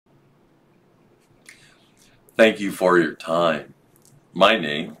Thank you for your time. My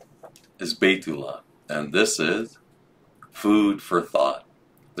name is Betula, and this is Food for Thought.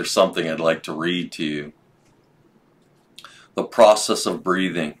 There's something I'd like to read to you. The process of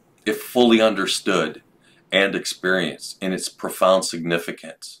breathing, if fully understood and experienced in its profound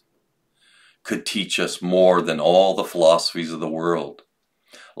significance, could teach us more than all the philosophies of the world.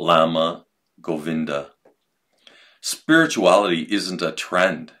 Lama, Govinda. Spirituality isn't a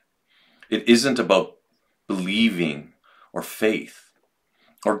trend. It isn't about believing or faith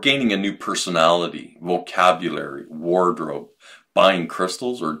or gaining a new personality, vocabulary, wardrobe, buying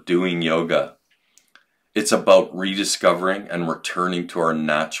crystals, or doing yoga. It's about rediscovering and returning to our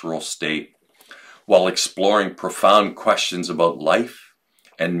natural state while exploring profound questions about life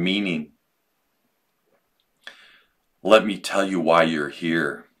and meaning. Let me tell you why you're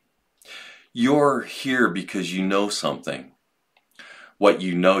here. You're here because you know something. What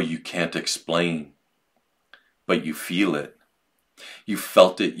you know you can't explain, but you feel it. You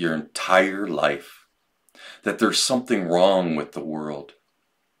felt it your entire life, that there's something wrong with the world.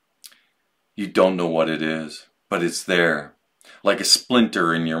 You don't know what it is, but it's there, like a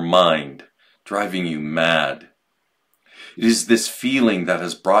splinter in your mind, driving you mad. It is this feeling that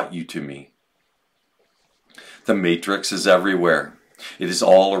has brought you to me. The matrix is everywhere. It is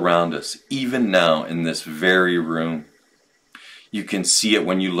all around us, even now in this very room. You can see it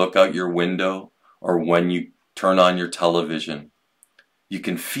when you look out your window or when you turn on your television. You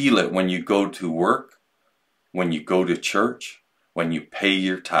can feel it when you go to work, when you go to church, when you pay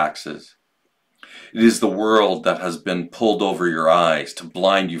your taxes. It is the world that has been pulled over your eyes to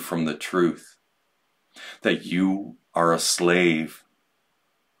blind you from the truth, that you are a slave.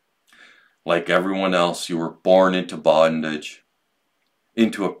 Like everyone else, you were born into bondage,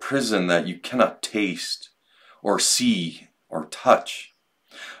 into a prison that you cannot taste or see or touch,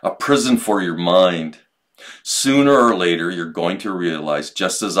 a prison for your mind. Sooner or later, you're going to realize,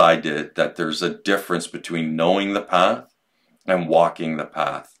 just as I did, that there's a difference between knowing the path and walking the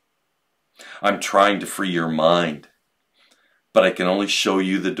path. I'm trying to free your mind, but I can only show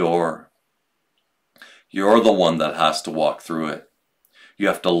you the door. You're the one that has to walk through it. You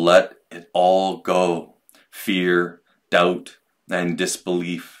have to let it all go. Fear, doubt, and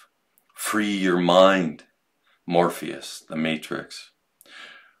disbelief. Free your mind. Morpheus, the Matrix.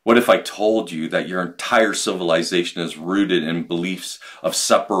 What if I told you that your entire civilization is rooted in beliefs of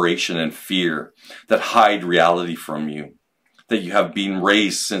separation and fear that hide reality from you? That you have been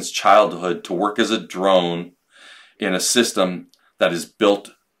raised since childhood to work as a drone in a system that is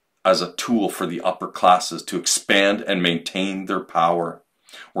built as a tool for the upper classes to expand and maintain their power,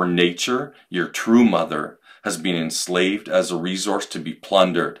 where nature, your true mother, has been enslaved as a resource to be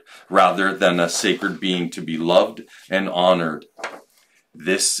plundered rather than a sacred being to be loved and honored.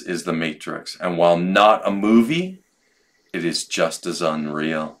 This is the Matrix, and while not a movie, it is just as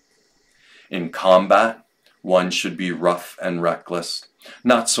unreal. In combat, one should be rough and reckless,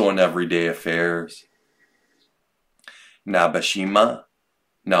 not so in everyday affairs. Nabashima,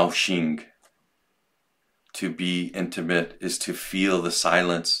 Naoshing. To be intimate is to feel the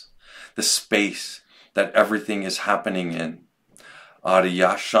silence, the space that everything is happening in.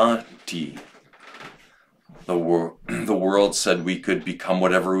 Aryashanti. The world said we could become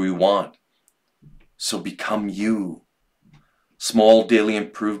whatever we want. So become you. Small daily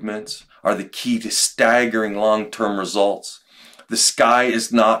improvements are the key to staggering long-term results. The sky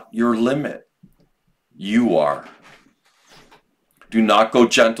is not your limit. You are. Do not go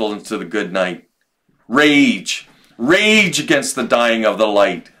gentle into the good night. Rage. Rage against the dying of the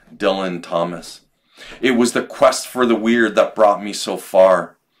light. Dylan Thomas. It was the quest for the weird that brought me so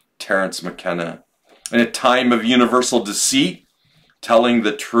far. Terence McKenna. In a time of universal deceit, telling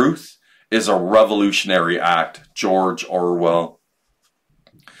the truth is a revolutionary act. George Orwell.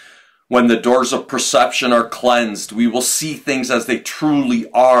 When the doors of perception are cleansed, we will see things as they truly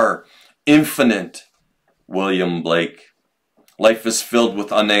are. Infinite. William Blake. Life is filled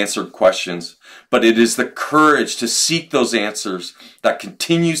with unanswered questions, but it is the courage to seek those answers that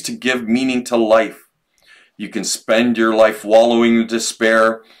continues to give meaning to life. You can spend your life wallowing in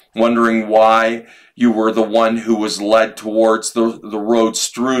despair, wondering why you were the one who was led towards the road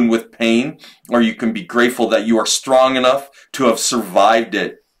strewn with pain, or you can be grateful that you are strong enough to have survived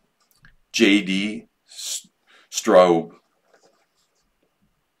it. J.D. Straub.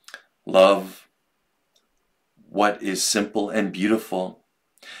 Love what is simple and beautiful.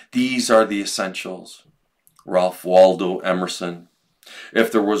 These are the essentials. Ralph Waldo Emerson.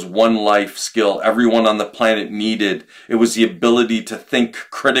 If there was one life skill everyone on the planet needed, it was the ability to think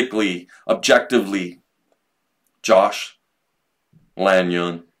critically, objectively. Josh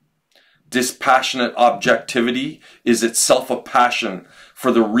Lanyon. Dispassionate objectivity is itself a passion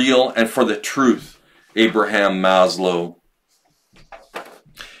for the real and for the truth. Abraham Maslow.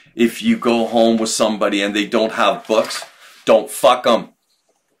 If you go home with somebody and they don't have books, don't fuck them.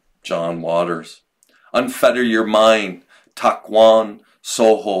 John Waters. Unfetter your mind. Taekwondo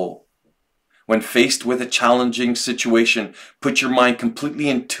Soho. When faced with a challenging situation, put your mind completely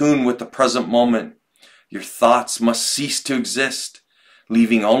in tune with the present moment. Your thoughts must cease to exist,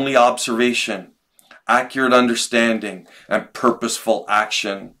 leaving only observation, accurate understanding, and purposeful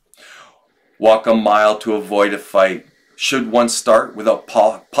action. Walk a mile to avoid a fight. Should one start without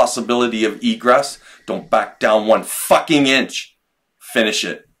possibility of egress, don't back down 1 fucking inch. Finish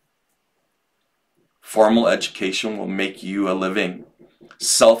it. Formal education will make you a living.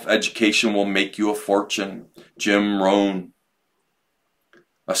 Self-education will make you a fortune. Jim Rohn.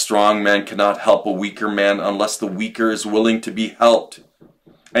 A strong man cannot help a weaker man unless the weaker is willing to be helped.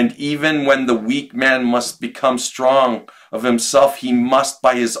 And even when the weak man must become strong of himself, he must,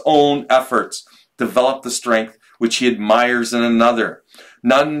 by his own efforts, develop the strength which he admires in another.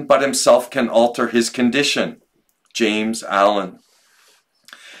 None but himself can alter his condition. James Allen.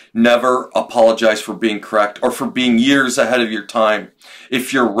 Never apologize for being correct or for being years ahead of your time.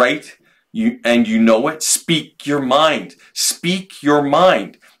 If you're right and you know it, speak your mind. Speak your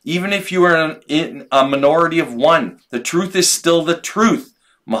mind. Even if you are in a minority of one, the truth is still the truth.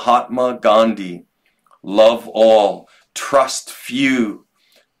 Mahatma Gandhi. Love all. Trust few.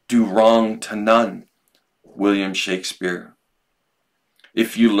 Do wrong to none. William Shakespeare.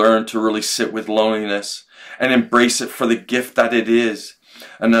 If you learn to really sit with loneliness and embrace it for the gift that it is,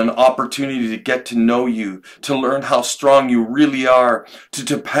 and an opportunity to get to know you, to learn how strong you really are, to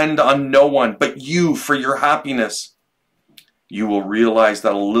depend on no one but you for your happiness, you will realize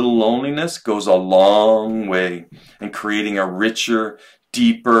that a little loneliness goes a long way in creating a richer,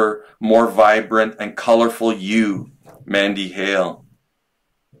 deeper, more vibrant and colorful you. Mandy Hale.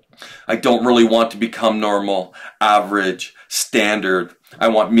 I don't really want to become normal, average, standard. I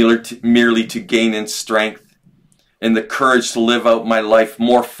want merely to gain in strength, in the courage to live out my life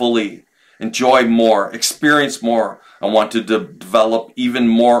more fully, enjoy more, experience more. I want to develop even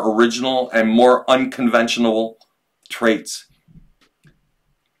more original and more unconventional traits.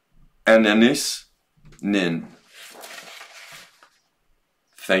 Ananis Nin.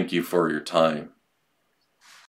 Thank you for your time.